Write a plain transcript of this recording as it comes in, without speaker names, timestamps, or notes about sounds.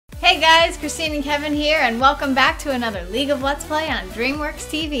Hey guys, Christine and Kevin here, and welcome back to another League of Let's Play on DreamWorks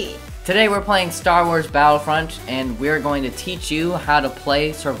TV. Today we're playing Star Wars Battlefront, and we're going to teach you how to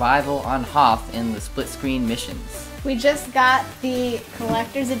play survival on Hoth in the split-screen missions. We just got the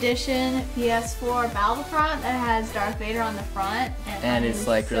Collector's Edition PS4 Battlefront that has Darth Vader on the front. And it's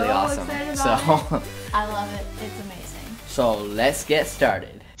like really so awesome. So I love it. It's amazing. So let's get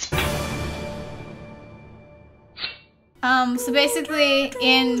started. So basically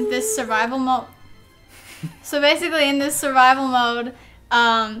in this survival mode,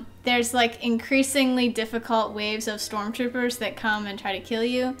 there's like increasingly difficult waves of stormtroopers that come and try to kill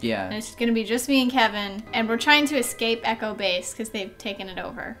you. Yeah. And it's gonna be just me and Kevin, and we're trying to escape Echo Base because they've taken it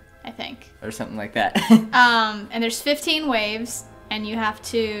over, I think. Or something like that. And there's 15 waves, and you have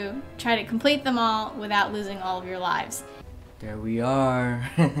to try to complete them all without losing all of your lives. There we are.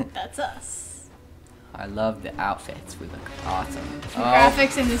 That's us. I love the outfits. We look awesome. The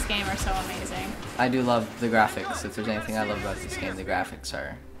graphics in this game are so amazing. I do love the graphics. If there's anything I love about this game, the graphics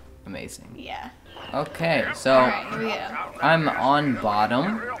are amazing. Yeah. Okay, so Alright, here we go. I'm on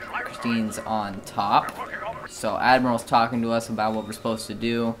bottom. Christine's on top. So Admiral's talking to us about what we're supposed to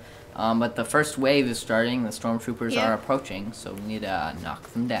do. But the first wave is starting. The stormtroopers are approaching, so we need to knock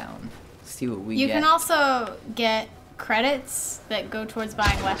them down. Let's see what we get. You can also get credits that go towards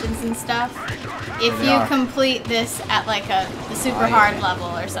buying weapons and stuff if you complete this at like the super hard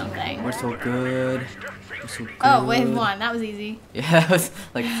level or something. We're so good. We're so good. Oh, wave 1. That was easy. Yeah, it was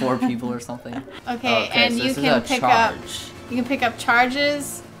like 4 people or something. Okay, and so you can pick up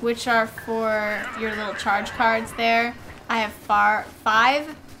charges, which are for your little charge cards there. I have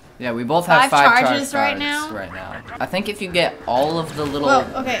 5. Yeah, we both have 5 charges charge right now. I think if you get all of the little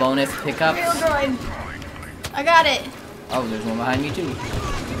bonus pickups. Real droid. I got it. Oh, there's one behind me too.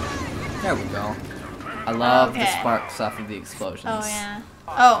 There we go. I love the spark stuff of the explosions. Oh yeah.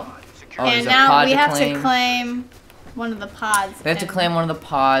 Oh, and now we have to claim one of the pods. We have to claim one of the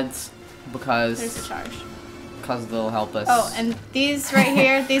pods because there's a charge. Because they'll help us. Oh, and these right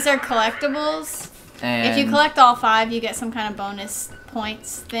here, these are collectibles. And if you collect all 5, you get some kind of bonus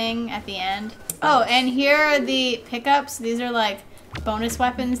points thing at the end. Oh, and here are the pickups. These are like bonus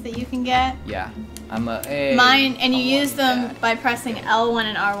weapons that you can get. Yeah. Mine, and you use them by pressing L1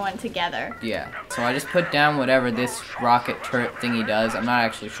 and R1 together. Yeah. So I just put down whatever this rocket turret thingy does. I'm not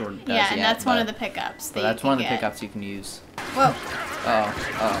actually sure what it does yet, and that's one of the pickups. That's one of the pickups you can use. Whoa. Oh.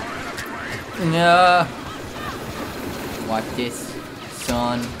 No. Watch this,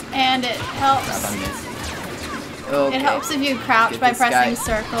 son. And it helps. Okay. It helps if you crouch by pressing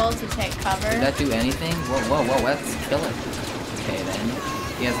circle to take cover. Did that do anything? Whoa, let's kill it. Okay then.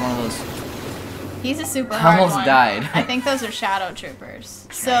 He has one of those. He's a super hard one. Almost died. I think those are shadow troopers.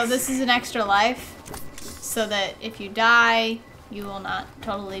 So this is an extra life, so that if you die, you will not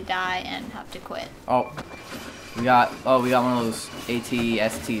totally die and have to quit. Oh, we got one of those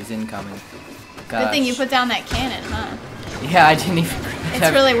AT-STs incoming. Gosh. Good thing you put down that cannon, huh? Yeah, I didn't even.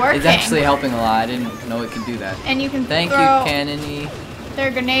 It's really working. It's actually helping a lot. I didn't know it could do that. And you can Thank you, Cannony. There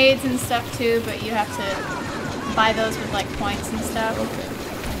are grenades and stuff too, but you have to buy those with like points and stuff. Okay.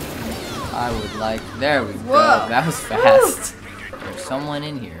 I would like. There we Whoa. go. That was fast. Woo. There's someone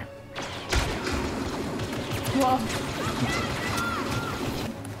in here. Whoa.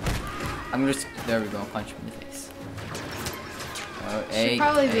 I'm just. There we go. Punch him in the face. Should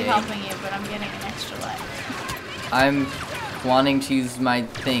probably be helping you, but I'm getting an extra life. I'm wanting to use my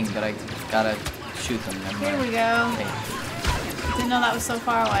thing, but I gotta shoot them. Here we go. Okay. Didn't know that was so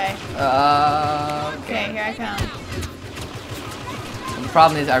far away. Okay. Here I come. The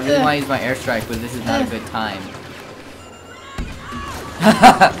problem is, I really want to use my airstrike, but this is not a good time.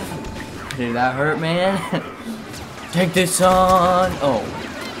 Did that hurt, man? Take this on! Oh.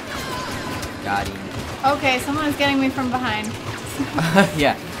 Got him. Okay, someone is getting me from behind.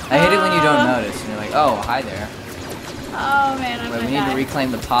 Yeah, I hate it when you don't notice, and you're like, oh, hi there. Oh man, I'm gonna die. We need to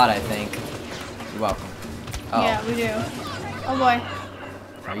reclaim the pod, I think. You're welcome. Oh. Yeah, we do. Oh boy.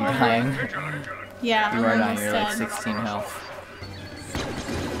 Are you dying? Yeah, you are dying. You're like 16 health.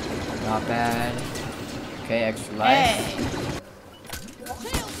 Not bad. Okay, extra life. Hey.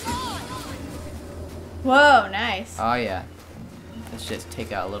 Whoa, nice. Oh yeah. Let's just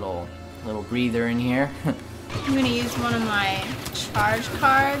take out a little breather in here. I'm gonna use one of my charge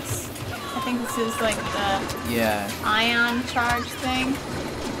cards. I think this is like the ion charge thing.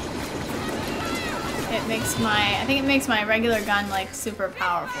 I think it makes my regular gun like super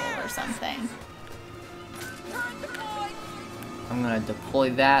powerful or something. I'm gonna deploy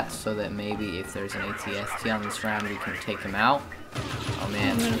that so that maybe if there's an AT-ST on this round, we can take him out. Oh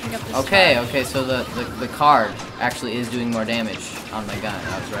man. I'm gonna pick up this Okay, card. okay, so the card actually is doing more damage on my gun.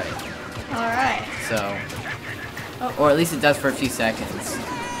 I was right. Alright. So, Oh. or at least it does for a few seconds.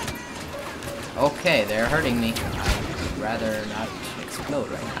 Okay, they're hurting me. I'd rather not explode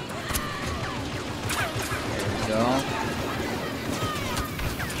right now. There we go.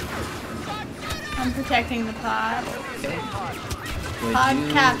 I'm protecting the pod. Okay. Would Pod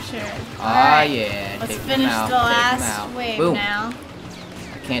you... captured. Ah, Alright. yeah. Let's Take them finish out, the take them last out. wave Boom. now.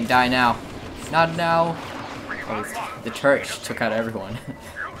 I can't die now. Not now. Oh, the church took out everyone.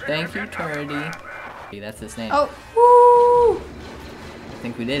 Thank you, Turdy. That's his name. Oh. Woo! I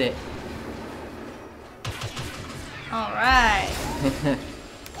think we did it. Alright.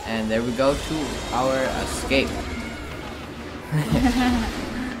 And there we go to our escape.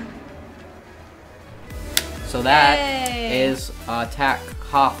 So that is attack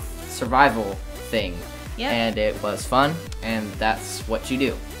Hoth survival thing. Yep. And it was fun, and that's what you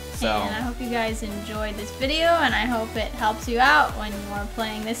do. So And I hope you guys enjoyed this video, and I hope it helps you out when you're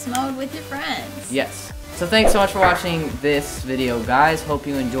playing this mode with your friends. yes. So thanks so much for watching this video, guys. Hope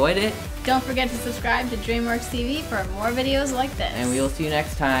you enjoyed it. Don't forget to subscribe to DreamWorks TV for more videos like this. And we will see you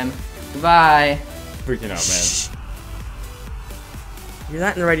next time. Goodbye. Freaking out, man. Hear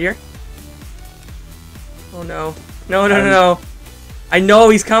that in the right ear? Oh no. No, no, no, no. I know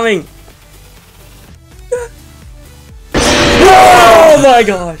he's coming. Oh my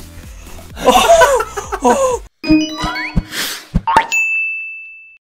gosh. Oh.